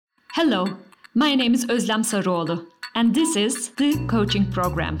Hello, my name is Ozlem Sarioglu, and this is the coaching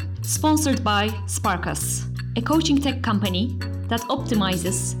program sponsored by Sparkus, a coaching tech company that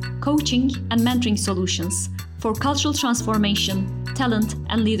optimizes coaching and mentoring solutions for cultural transformation, talent,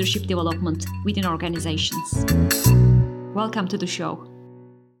 and leadership development within organizations. Welcome to the show.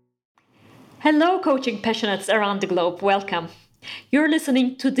 Hello, coaching passionates around the globe. Welcome. You're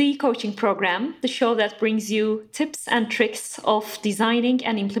listening to the coaching program, the show that brings you tips and tricks of designing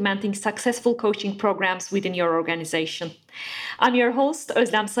and implementing successful coaching programs within your organization. I'm your host,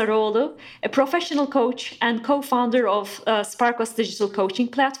 Ozlem Sarioglu, a professional coach and co-founder of Sparkus digital coaching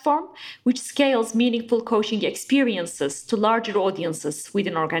platform, which scales meaningful coaching experiences to larger audiences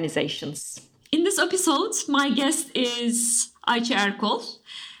within organizations. In this episode, my guest is Ayca Erkol,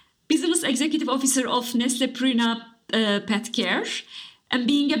 Business Executive Officer of Nestle Purina PetCare, and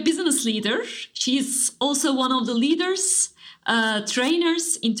being a business leader, she's also one of the leaders,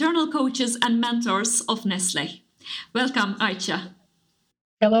 trainers, internal coaches, and mentors of Nestle. Welcome, Ayca.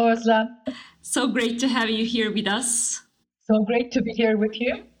 Hello, Ozlem. So great to have you here with us. So great to be here with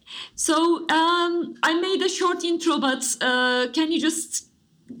you. So I made a short intro, but can you just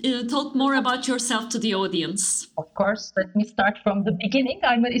talk more about yourself to the audience? Of course, let me start from the beginning.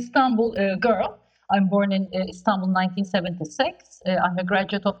 I'm an Istanbul girl. I'm born in Istanbul 1976. I'm a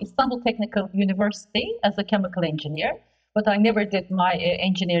graduate of Istanbul Technical University as a chemical engineer, but I never did my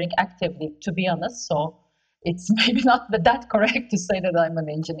engineering actively, to be honest. So it's maybe not that correct to say that I'm an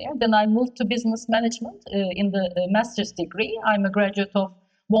engineer. Then I moved to business management in the master's degree. I'm a graduate of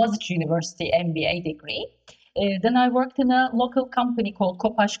Boğaziçi University MBA degree. Then I worked in a local company called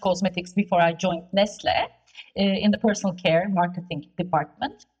Kopash Cosmetics before I joined Nestle. In the personal care marketing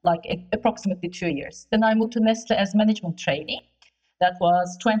department, like approximately 2 years. Then I moved to Nestle as management trainee. That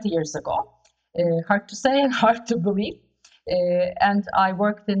was 20 years ago. Hard to say and hard to believe. And I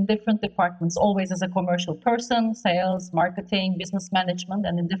worked in different departments, always as a commercial person, sales, marketing, business management,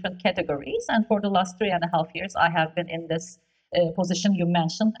 and in different categories. And for the last 3.5 years, I have been in this position you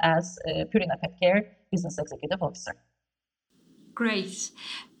mentioned as Purina PetCare Business Executive Officer. Great.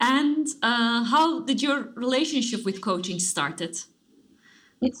 And how did your relationship with coaching started?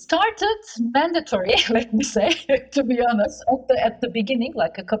 It started mandatory, let me say, to be honest, at the beginning,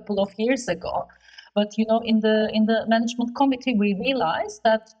 like a couple of years ago. But in the management committee, we realized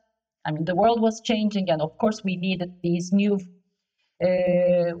that the world was changing, and of course we needed these new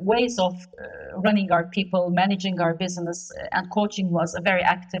ways of running our people, managing our business, and coaching was a very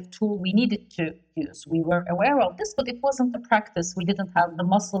active tool we needed to use. We were aware of this, but it wasn't a practice. We didn't have the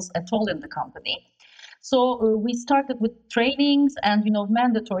muscles at all in the company. So we started with trainings and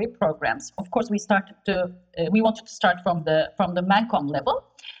mandatory programs. Of course, we wanted to start from the Mancom level,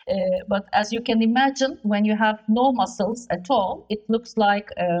 but as you can imagine, when you have no muscles at all, it looks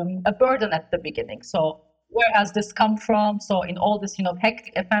like a burden at the beginning. So where has this come from? So in all this,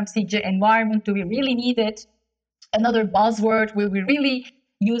 hectic FMCG environment, do we really need it? Another buzzword, will we really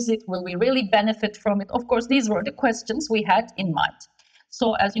use it? Will we really benefit from it? Of course, these were the questions we had in mind.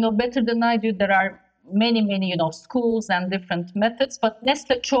 So as you know better than I do, there are many, schools and different methods, but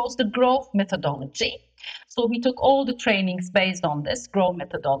Nestle chose the growth methodology. So we took all the trainings based on this growth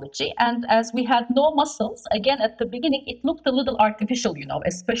methodology. And as we had no muscles, again, at the beginning, it looked a little artificial,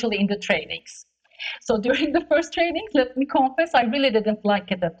 especially in the trainings. So during the first trainings, let me confess, I really didn't like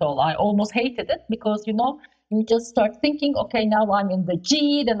it at all. I almost hated it because, you just start thinking, okay, now I'm in the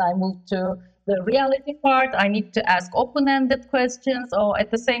G, then I move to the reality part. I need to ask open-ended questions, or at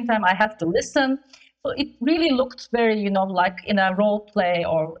the same time, I have to listen. So it really looked very, like in a role play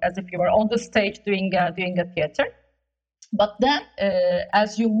or as if you were on the stage doing a theater. But then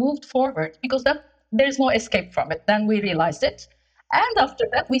as you moved forward, because there's no escape from it, then we realized it. And after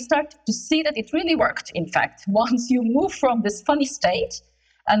that, we started to see that it really worked, in fact. Once you move from this funny state,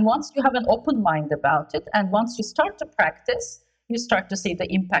 and once you have an open mind about it, and once you start to practice, you start to see the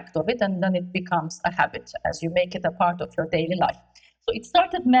impact of it, and then it becomes a habit as you make it a part of your daily life. So it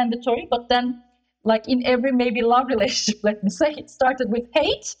started mandatory, but then, like in every maybe love relationship, let me say, it started with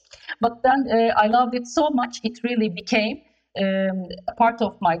hate, but then I loved it so much, it really became a part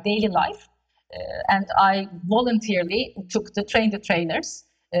of my daily life. And I voluntarily took the trainers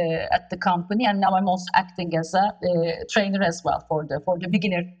at the company, and now I'm also acting as a trainer as well for the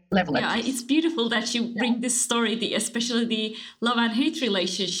beginner level. Yeah, it's beautiful that you bring this story, especially the love and hate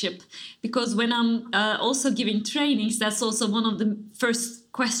relationship, because when I'm also giving trainings, that's also one of the first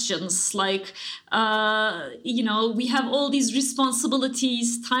questions like, we have all these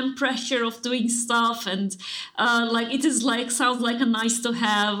responsibilities, time pressure of doing stuff, and like it is like sounds like a nice to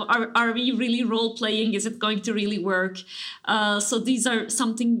have. Are we really role playing? Is it going to really work? So these are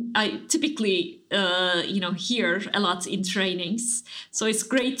something I typically hear a lot in trainings. So it's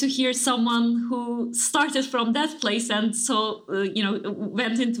great to hear someone who started from that place and so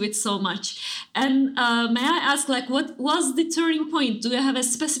went into it so much. And may I ask, like, what was the turning point? Do you have a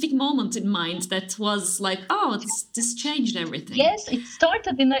specific moment in mind that was like, oh, this changed everything? Yes, it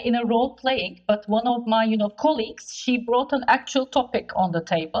started in a role playing, but one of my colleagues, she brought an actual topic on the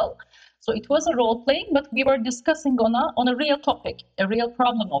table. So it was a role playing, but we were discussing on a real topic, a real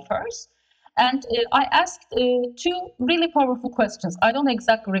problem of hers. And I asked two really powerful questions. I don't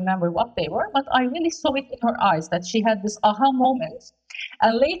exactly remember what they were, but I really saw it in her eyes that she had this aha moment.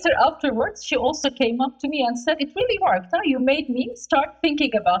 And later afterwards, she also came up to me and said, "It really worked. Huh? You made me start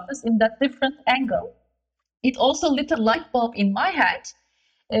thinking about this in that different angle." It also lit a light bulb in my head.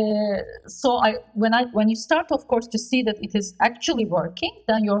 So when you start, of course, to see that it is actually working,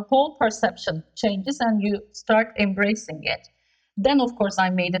 then your whole perception changes and you start embracing it. Then, of course, I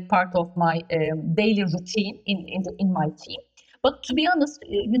made it part of my daily routine in my team. But to be honest,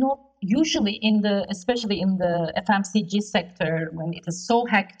 usually especially in the FMCG sector, when it is so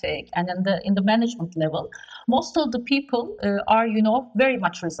hectic, and in the management level, most of the people are very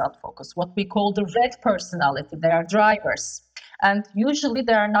much result focused. What we call the red personality. They are drivers. And usually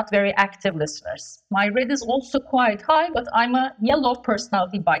they are not very active listeners. My red is also quite high, but I'm a yellow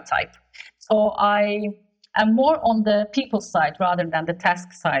personality by type. So I am more on the people side rather than the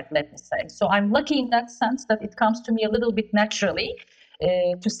task side, let me say. So I'm lucky in that sense that it comes to me a little bit naturally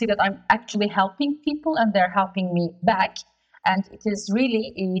to see that I'm actually helping people and they're helping me back. And it is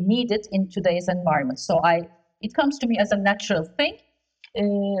really needed in today's environment. So it comes to me as a natural thing.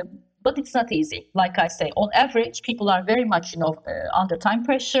 But it's not easy. Like I say, on average, people are very much, under time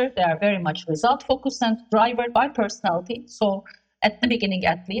pressure. They are very much result focused and driven by personality. So at the beginning,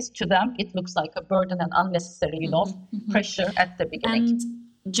 at least to them, it looks like a burden and unnecessary, pressure at the beginning. And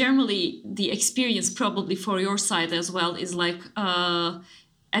generally, the experience probably for your side as well is like,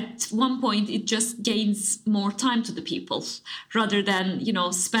 at one point it just gains more time to the people rather than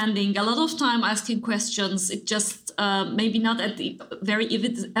spending a lot of time asking questions. It just maybe not at the very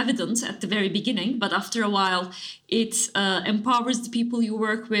evident at the very beginning, but after a while it empowers the people you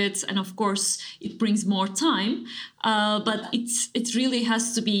work with, and of course it brings more time, but it really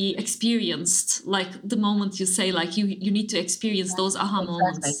has to be experienced, like the moment you say, like you need to experience those aha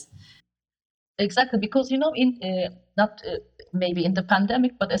moments. Exactly, because in not maybe in the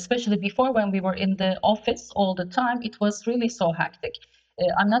pandemic, but especially before, when we were in the office all the time, it was really so hectic.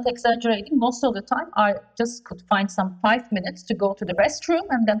 I'm not exaggerating. Most of the time, I just could find some 5 minutes to go to the restroom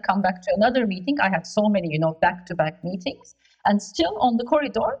and then come back to another meeting. I had so many, back-to-back meetings, and still on the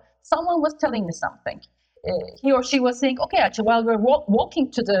corridor, someone was telling me something. He or she was saying, "Okay, actually, while we're walking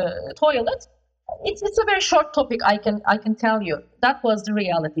to the toilet." It's a very short topic. I can tell you that was the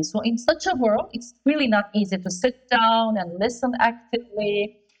reality. So in such a world, it's really not easy to sit down and listen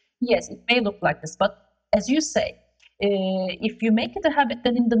actively. Yes, it may look like this, but as you say, if you make it a habit,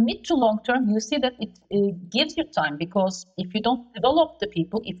 then in the mid to long term, you see that it gives you time, because if you don't develop the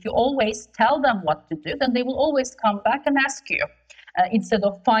people, if you always tell them what to do, then they will always come back and ask you instead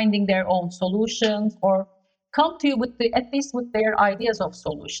of finding their own solutions or come to you at least with their ideas of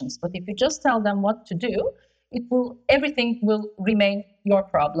solutions. But if you just tell them what to do, everything will remain your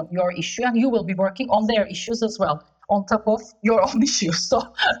problem, your issue, and you will be working on their issues as well, on top of your own issues. So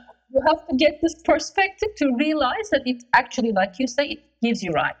you have to get this perspective to realize that it actually, like you say, it gives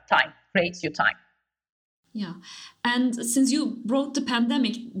you time, creates you time. Yeah, and since you brought the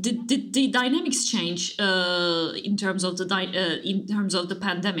pandemic, did the dynamics change in terms of the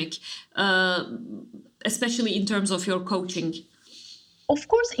pandemic? Especially in terms of your coaching? Of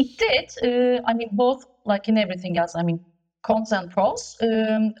course it did. I mean, both, like in everything else, cons and pros.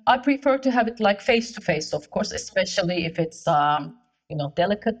 I prefer to have it like face to face, of course, especially if it's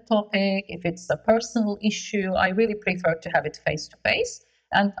delicate topic, if it's a personal issue. I really prefer to have it face to face.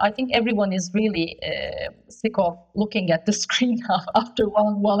 And I think everyone is really sick of looking at the screen after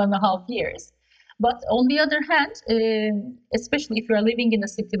 1.5 years. But on the other hand, especially if you are living in a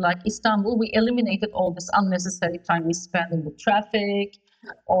city like Istanbul, we eliminated all this unnecessary time we spend in the traffic,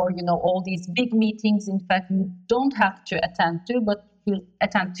 or all these big meetings. In fact, you don't have to attend to, but you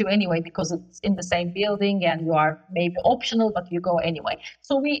attend to anyway because it's in the same building and you are maybe optional, but you go anyway.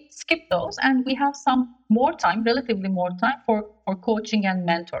 So we skip those and we have some more time, relatively more time for coaching and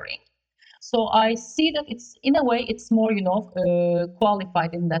mentoring. So I see that it's, in a way, it's more,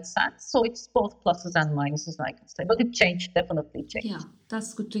 qualified in that sense. So it's both pluses and minuses, I can say. But it changed, definitely Yeah, changed.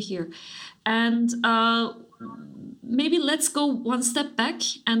 that's good to hear. And maybe let's go one step back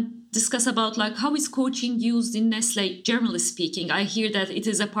and discuss about like how is coaching used in Nestle, generally speaking. I hear that it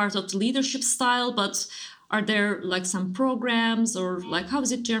is a part of the leadership style, but are there like some programs or like how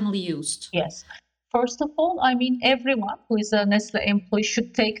is it generally used? Yes. First of all, I mean, everyone who is a Nestle employee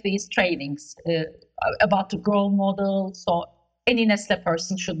should take these trainings about the role model. So any Nestle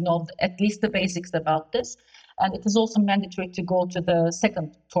person should know at least the basics about this. And it is also mandatory to go to the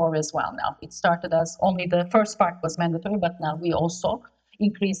second tour as well now. It started as only the first part was mandatory, but now we also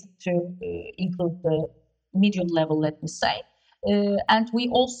increased to include the medium level, let me say. And we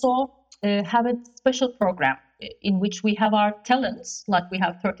also have a special program in which we have our talents, like we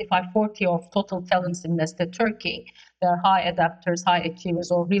have 35, 40 of total talents in Nestle Turkey. They're high adapters, high achievers,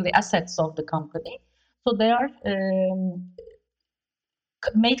 or really assets of the company. So they are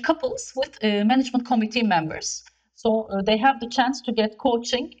made couples with management committee members. So they have the chance to get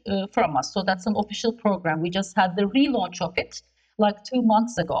coaching from us. So that's an official program. We just had the relaunch of it like 2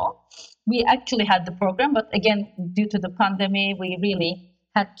 months ago. We actually had the program, but again, due to the pandemic, we really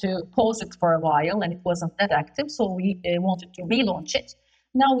had to pause it for a while and it wasn't that active. So we wanted to relaunch it.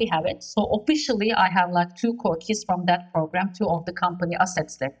 Now we have it. So officially, I have like two coaches from that program, two of the company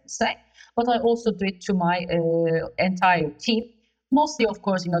assets, let me say. But I also do it to my entire team. Mostly, of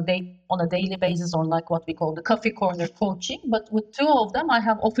course, they on a daily basis on like what we call the coffee corner coaching. But with two of them, I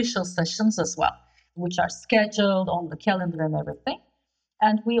have official sessions as well, which are scheduled on the calendar and everything.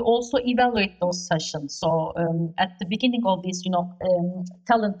 And we also evaluate those sessions. So at the beginning of these,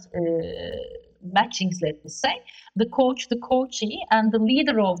 talent matchings, let me say, the coach, the coachee, and the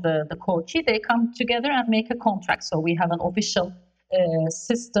leader of the coachee, they come together and make a contract. So we have an official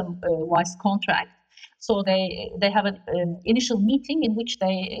system-wise contract. So they have an initial meeting in which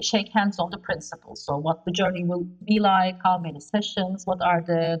they shake hands on the principles. So what the journey will be like, how many sessions, what are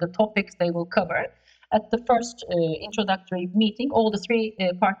the topics they will cover. At the first introductory meeting, all the three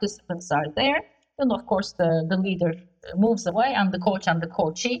participants are there. Then, of course, the leader moves away and the coach and the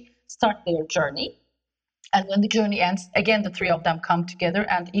coachee start their journey. And when the journey ends, again, the three of them come together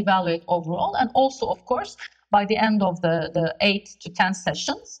and evaluate overall. And also, of course, by the end of the 8 to 10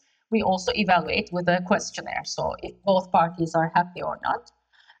 sessions, we also evaluate with a questionnaire. So if both parties are happy or not.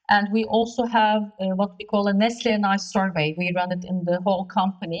 And we also have what we call a Nestle and I survey. We run it in the whole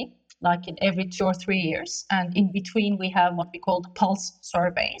company, like in every 2 or 3 years. And in between, we have what we call the pulse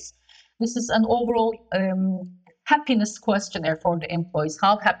surveys. This is an overall happiness questionnaire for the employees,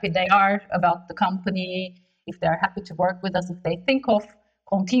 how happy they are about the company, if they're happy to work with us, if they think of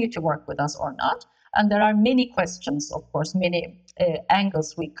continue to work with us or not. And there are many questions, of course, many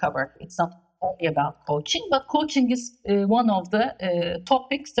angles we cover. It's not only about coaching, but coaching is one of the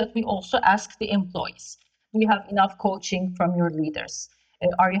topics that we also ask the employees. Do you have enough coaching from your leaders?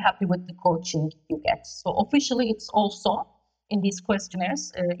 Are you happy with the coaching you get? So officially, it's also in these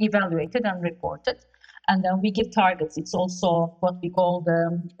questionnaires evaluated and reported. And then we give targets. It's also what we call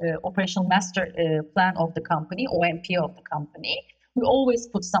the operational master plan of the company, OMP of the company. We always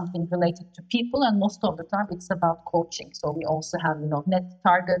put something related to people, and most of the time it's about coaching. So we also have, net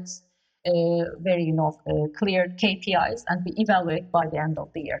targets, very, clear KPIs, and we evaluate by the end of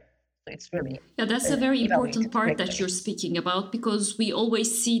the year. So it's really Yeah, that's a very important part regularly. that you're speaking about, because we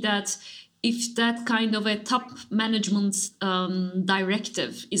always see that if that kind of a top management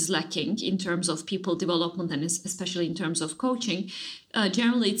directive is lacking in terms of people development and especially in terms of coaching,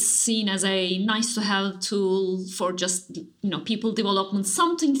 generally it's seen as a nice to have tool for just people development,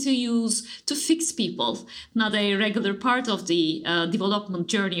 something to use to fix people, not a regular part of the development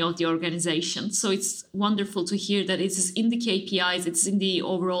journey of the organization. So it's wonderful to hear that it is in the KPIs, it's in the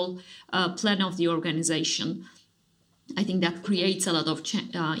overall plan of the organization. I think that creates a lot of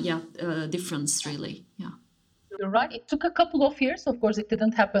difference, really. Yeah. You're right. It took a couple of years. Of course, it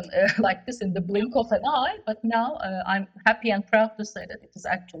didn't happen like this in the blink of an eye. But now I'm happy and proud to say that it is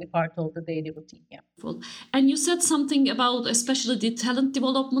actually part of the daily routine. Yeah. And you said something about especially the talent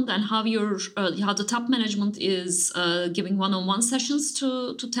development and how how the top management is giving one-on-one sessions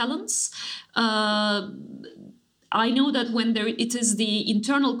to talents. I know that when it is the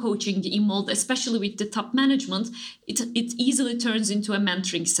internal coaching involved, especially with the top management, it easily turns into a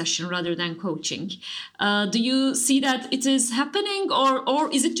mentoring session rather than coaching. Do you see that it is happening, or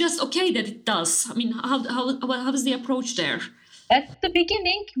is it just okay that it does? I mean, how is the approach there? At the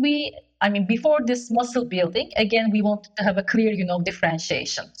beginning, before this muscle building, again, we wanted to have a clear,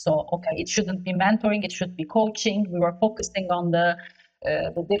 differentiation. So, okay, it shouldn't be mentoring, it should be coaching. We were focusing on the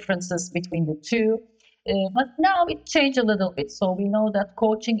the differences between the two. But now it changed a little bit. So we know that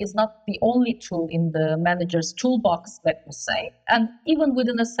coaching is not the only tool in the manager's toolbox, let me say. And even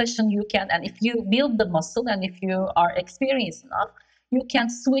within a session, you can, and if you build the muscle and if you are experienced enough, you can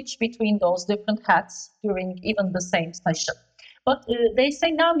switch between those different hats during even the same session. But they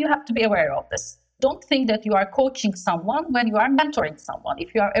say now you have to be aware of this. Don't think that you are coaching someone when you are mentoring someone.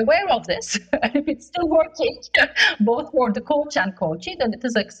 If you are aware of this, and if it's still working, both for the coach and coachee, then it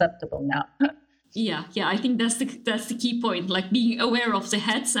is acceptable now. Yeah, I think that's the key point, like being aware of the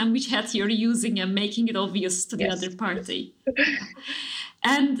hats and which hat you're using and making it obvious to the Yes. other party.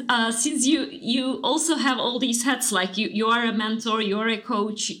 And since you also have all these hats, like you are a mentor, you're a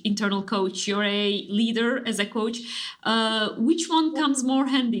coach, internal coach, you're a leader as a coach, which one comes more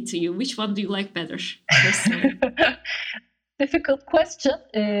handy to you? Which one do you like better personally? Difficult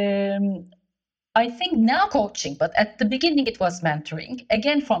question. I think now coaching, but at the beginning it was mentoring.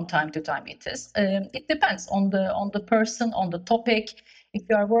 Again, from time to time it is. It depends on the person, on the topic. If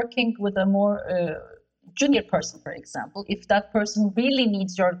you are working with a more junior person, for example, if that person really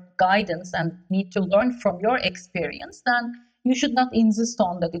needs your guidance and need to learn from your experience, then you should not insist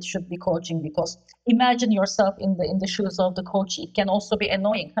on that it should be coaching, because imagine yourself in the shoes of the coach. It can also be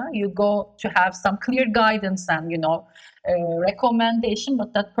annoying. You go to have some clear guidance and recommendation,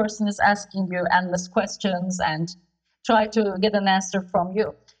 but that person is asking you endless questions and try to get an answer from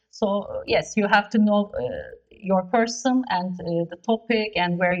you. So yes, you have to know your person and the topic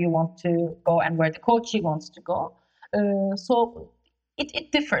and where you want to go and where the coachee wants to go. So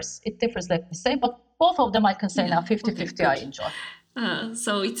it differs. It differs, let me say, but both of them I can say now 50-50 I enjoy.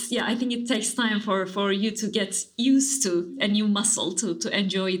 So I think it takes time for you to get used to a new muscle to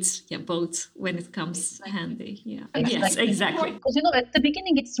enjoy it, both when it comes handy. Yes, exactly. Because at the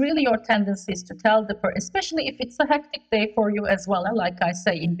beginning it's really your tendencies to tell the person, especially if it's a hectic day for you as well. And like I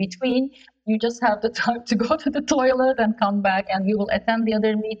say, in between you just have the time to go to the toilet and come back, and you will attend the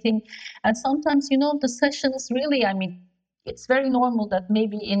other meeting. And sometimes the sessions really, it's very normal that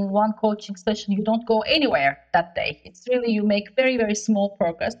maybe in one coaching session you don't go anywhere that day. It's really, you make very, very small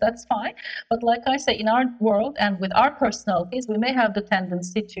progress. That's fine. But like I say, in our world and with our personalities, we may have the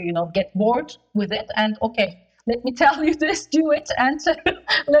tendency to, get bored with it. And okay, let me tell you this, do it, and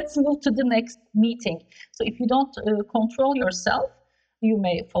let's move to the next meeting. So if you don't control yourself, you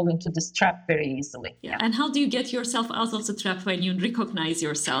may fall into this trap very easily. Yeah. And how do you get yourself out of the trap when you recognize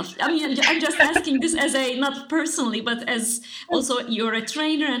yourself? I'm just asking this as not personally, but as also you're a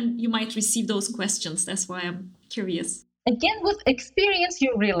trainer and you might receive those questions. That's why I'm curious. Again, with experience,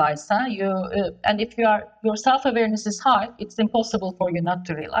 you realize, and if your self-awareness is high, it's impossible for you not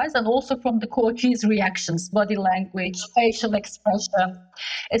to realize. And also from the coachee's reactions, body language, facial expression.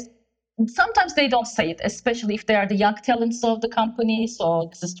 Sometimes they don't say it, especially if they are the young talents of the company. So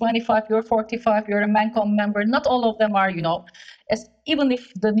this is 25, you're 45, you're a Mancom member. Not all of them are, even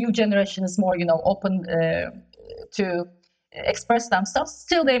if the new generation is more, open to express themselves,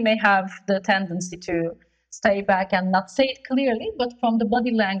 still they may have the tendency to stay back and not say it clearly. But from the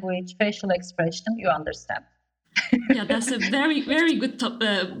body language, facial expression, you understand. Yeah, that's a very, very good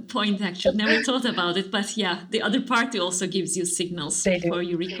point, actually. Never thought about it. But the other party also gives you signals before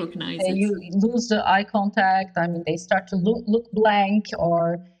you recognize it. You lose the eye contact. They start to look blank,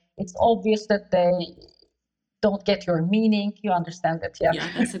 or it's obvious that they don't get your meaning. You understand that, Yeah,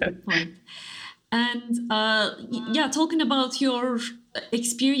 that's a good point. And talking about your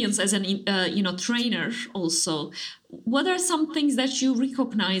experience as an trainer also, what are some things that you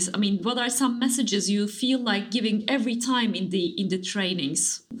recognize? What are some messages you feel like giving every time in the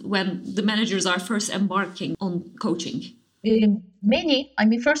trainings when the managers are first embarking on coaching? Many.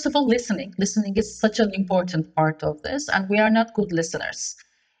 First of all, listening. Listening is such an important part of this, and we are not good listeners.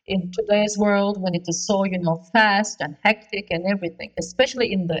 In today's world, when it is so, fast and hectic and everything,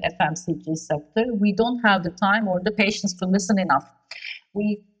 especially in the FMCG sector, we don't have the time or the patience to listen enough.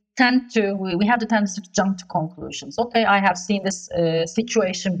 We have the tendency to jump to conclusions. Okay, I have seen this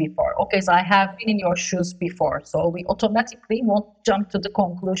situation before. Okay, so I have been in your shoes before. So we automatically won't jump to the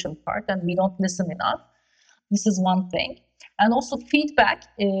conclusion part, and we don't listen enough. This is one thing. And also feedback.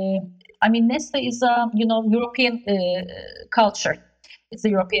 Nestle is a, European culture. It's a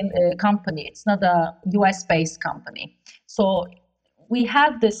European company. It's not a US-based company. So we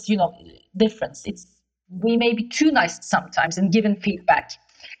have this, difference. We may be too nice sometimes in giving feedback.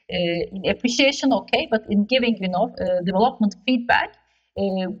 In appreciation, okay, but in giving, development feedback,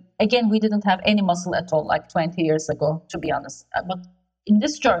 again, we didn't have any muscle at all, like 20 years ago, to be honest. But in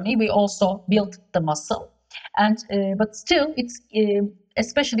this journey, we also built the muscle. And but still, it's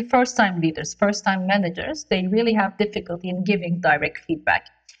especially first-time leaders, first-time managers, they really have difficulty in giving direct feedback,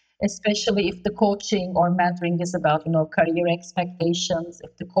 especially if the coaching or mentoring is about, career expectations,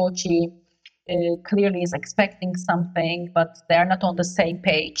 if the coachee clearly is expecting something, but they're not on the same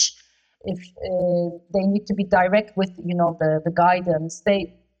page. If they need to be direct with, the guidance,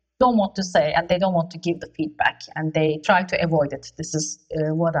 they don't want to say and they don't want to give the feedback and they try to avoid it. This is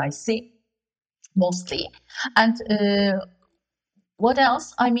what I see mostly. And what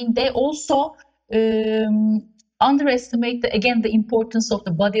else? I mean, they also underestimate, again, the importance of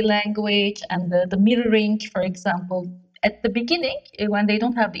the body language and the mirroring, for example. At the beginning, when they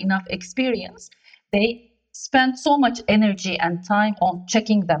don't have enough experience, they spend so much energy and time on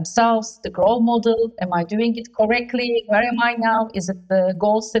checking themselves, the role model. Am I doing it correctly? Where am I now? Is it the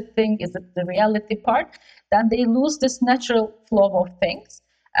goal setting? Is it the reality part? Then they lose this natural flow of things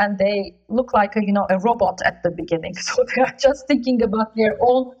and they look like a robot at the beginning. So they are just thinking about their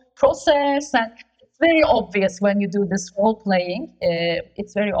own process, and it's very obvious when you do this role playing.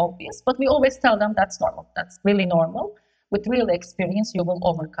 It's very obvious, but we always tell them that's normal. That's really normal. With real experience, you will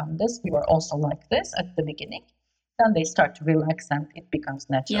overcome this. We were also like this at the beginning. Then they start to relax and it becomes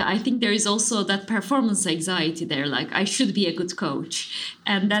natural. Yeah, I think there is also that performance anxiety there, like I should be a good coach.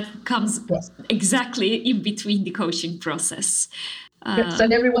 And that comes exactly in between the coaching process. Yes,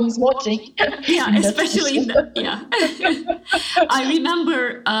 and everyone is watching. Yeah, especially in the, yeah. I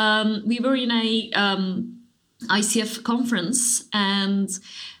remember we were in a ICF conference, and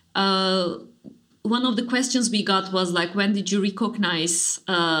one of the questions we got was like, when did you recognize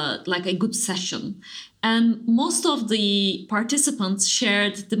like a good session? And most of the participants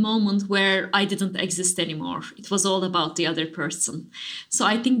shared the moment where I didn't exist anymore. It was all about the other person. So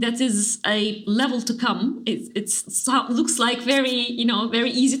I think that is a level to come. It looks like very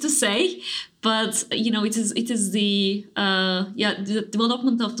easy to say, but it is the the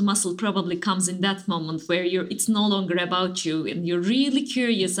development of the muscle probably comes in that moment where it's no longer about you and you're really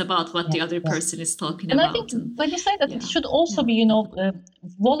curious about what the other person is talking about. I think when you say that, it should also be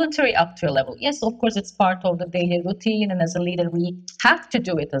voluntary up to a level. Yes, of course, it's part of the daily routine, and as a leader we have to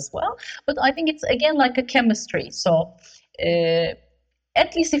do it as well. But I think it's again like a chemistry. So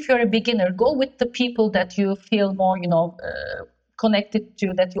at least if you're a beginner, go with the people that you feel more connected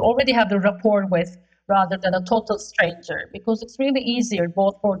to, that you already have the rapport with, rather than a total stranger, because it's really easier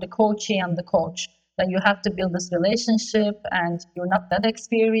both for the coachee and the coach. Then you have to build this relationship and you're not that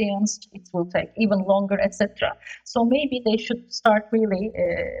experienced, it will take even longer, etc. So maybe they should start really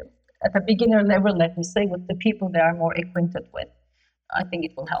at a beginner level, let me say, with the people they are more acquainted with. I think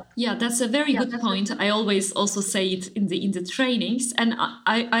it will help. Yeah, that's a very good point. I always also say it in the trainings, and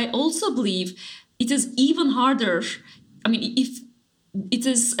I also believe it is even harder. I mean, if it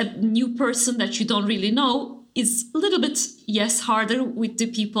is a new person that you don't really know, it's a little bit, harder with the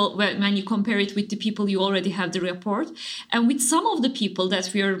people when you compare it with the people you already have the rapport. And with some of the people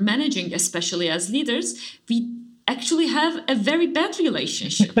that we are managing, especially as leaders, we actually have a very bad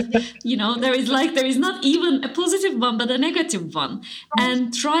relationship. There is not even a positive one, but a negative one.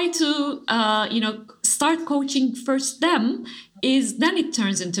 And try to, start coaching first them, then it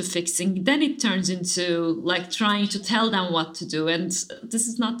turns into fixing, then it turns into like trying to tell them what to do, and this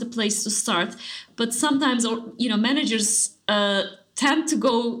is not the place to start. But sometimes managers tend to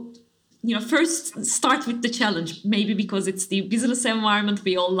go first start with the challenge, maybe because it's the business environment,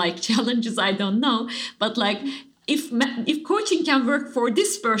 we all like challenges, I don't know, but like if coaching can work for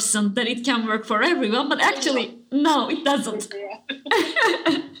this person, then it can work for everyone, but actually no, it doesn't.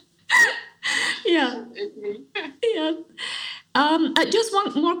 Yeah. Just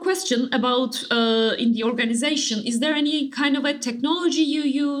one more question about in the organization. Is there any kind of a technology you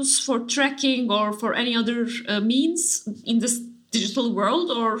use for tracking or for any other means in this digital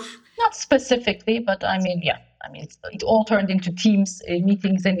world, or? Not specifically, but I mean, it all turned into Teams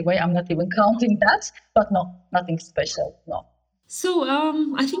meetings anyway. I'm not even counting that, but no, nothing special, no. So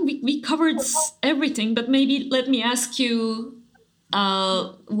I think we covered everything, but maybe let me ask you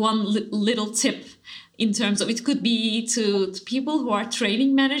one little tip. In terms of, it could be to people who are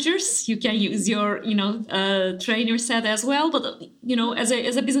training managers. You can use your trainer set as well, but as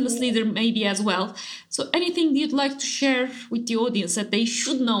a business leader maybe as well. So anything you'd like to share with the audience that they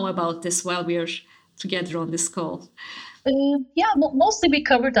should know about this while we're together on this call? Mostly we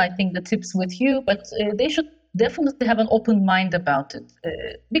covered, I think, the tips with you, but they should definitely have an open mind about it,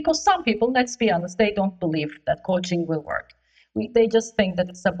 because some people, let's be honest, they don't believe that coaching will work. They just think that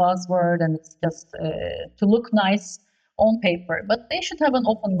it's a buzzword and it's just to look nice on paper, but they should have an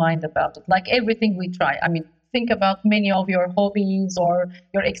open mind about it. Like everything we try. I mean, think about many of your hobbies or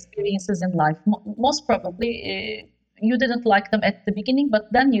your experiences in life. Most probably, you didn't like them at the beginning, but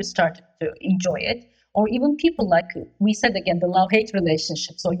then you started to enjoy it. Or even people, like we said again, the love-hate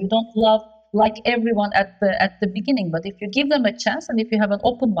relationship. So you don't love like everyone at the beginning, but if you give them a chance and if you have an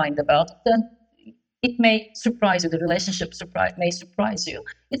open mind about it, then it may surprise you. The relationship may surprise you.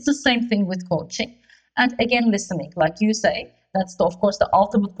 It's the same thing with coaching. And again, listening, like you say, that's of course the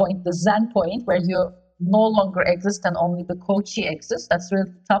ultimate point, the Zen point, where you no longer exist and only the coachee exists. That's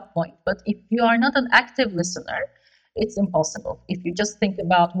really the top point. But if you are not an active listener, it's impossible. If you just think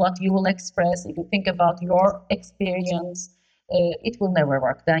about what you will express, if you think about your experience, it will never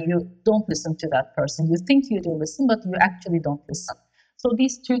work. Then you don't listen to that person. You think you do listen, but you actually don't listen. So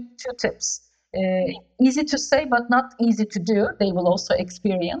these two tips, easy to say, but not easy to do. They will also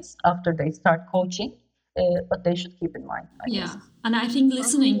experience after they start coaching, but they should keep in mind, I guess. And I think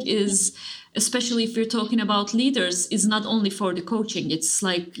listening is, especially if you're talking about leaders, is not only for the coaching. It's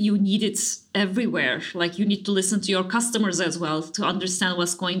like you need it everywhere. Like you need to listen to your customers as well to understand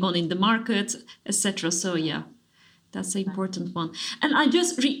what's going on in the market, etc. So yeah, that's an important one. And I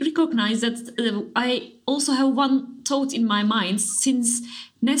just recognize that I also have one thought in my mind. Since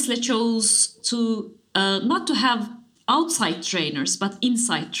Nestle chose to not to have outside trainers, but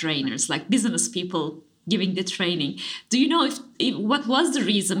inside trainers, like business people giving the training. Do you know if what was the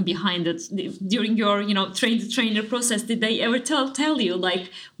reason behind it during your train the trainer process? Did they ever tell you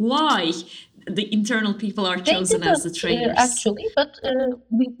like why the internal people are chosen as the trainers? Actually, but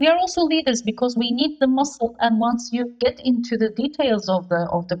we are also leaders because we need the muscle. And once you get into the details of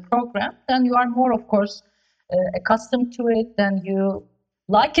the program, then you are more, of course, accustomed to it. Then you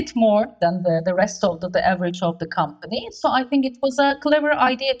like it more than the rest of the average of the company. So I think it was a clever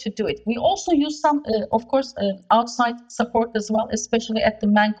idea to do it. We also use some, of course, outside support as well, especially at the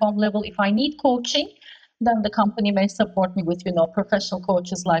Mancom level. If I need coaching, then the company may support me with, professional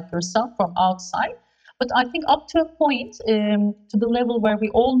coaches like yourself from outside. But I think up to a point, to the level where we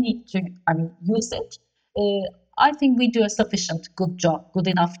all need to, use it, I think we do a sufficient good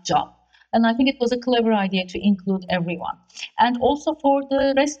enough job. And I think it was a clever idea to include everyone. And also for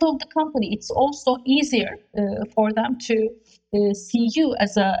the rest of the company, it's also easier for them to see you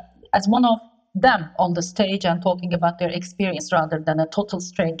as one of them on the stage and talking about their experience rather than a total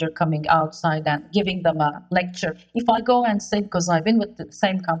stranger coming outside and giving them a lecture. If I go and say, because I've been with the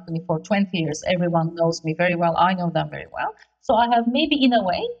same company for 20 years, everyone knows me very well, I know them very well. So I have maybe in a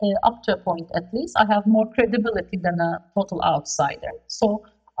way, up to a point at least, I have more credibility than a total outsider. So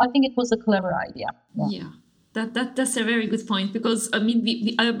I think it was a clever idea. Yeah. That's a very good point, because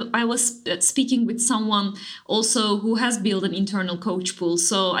I was speaking with someone also who has built an internal coach pool,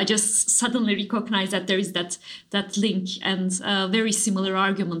 so I just suddenly recognized that there is that link and very similar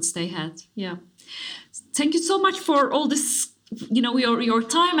arguments they had. Yeah, thank you so much for all this, your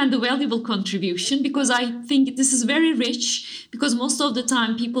time and the valuable contribution, because I think this is very rich, because most of the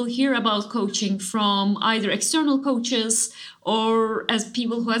time people hear about coaching from either external coaches or as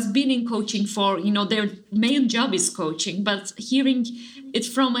people who has been in coaching for, their main job is coaching, but hearing it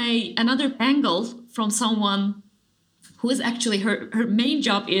from another angle from someone who is actually her main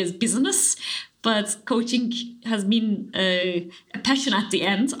job is business, but coaching has been a passion at the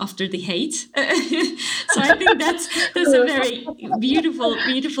end after the hate. So I think that's a very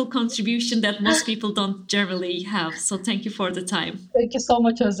beautiful contribution that most people don't generally have. So thank you for the time. Thank you so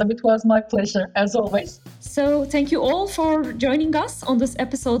much, Ozlem. It was my pleasure, as always. So thank you all for joining us on this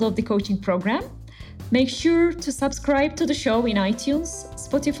episode of the coaching program. Make sure to subscribe to the show in iTunes,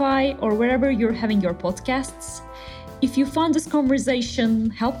 Spotify, or wherever you're having your podcasts. If you found this conversation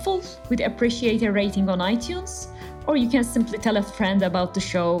helpful, we'd appreciate a rating on iTunes, or you can simply tell a friend about the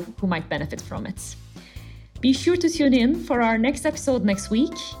show who might benefit from it. Be sure to tune in for our next episode next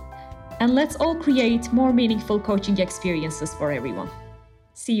week, and let's all create more meaningful coaching experiences for everyone.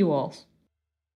 See you all.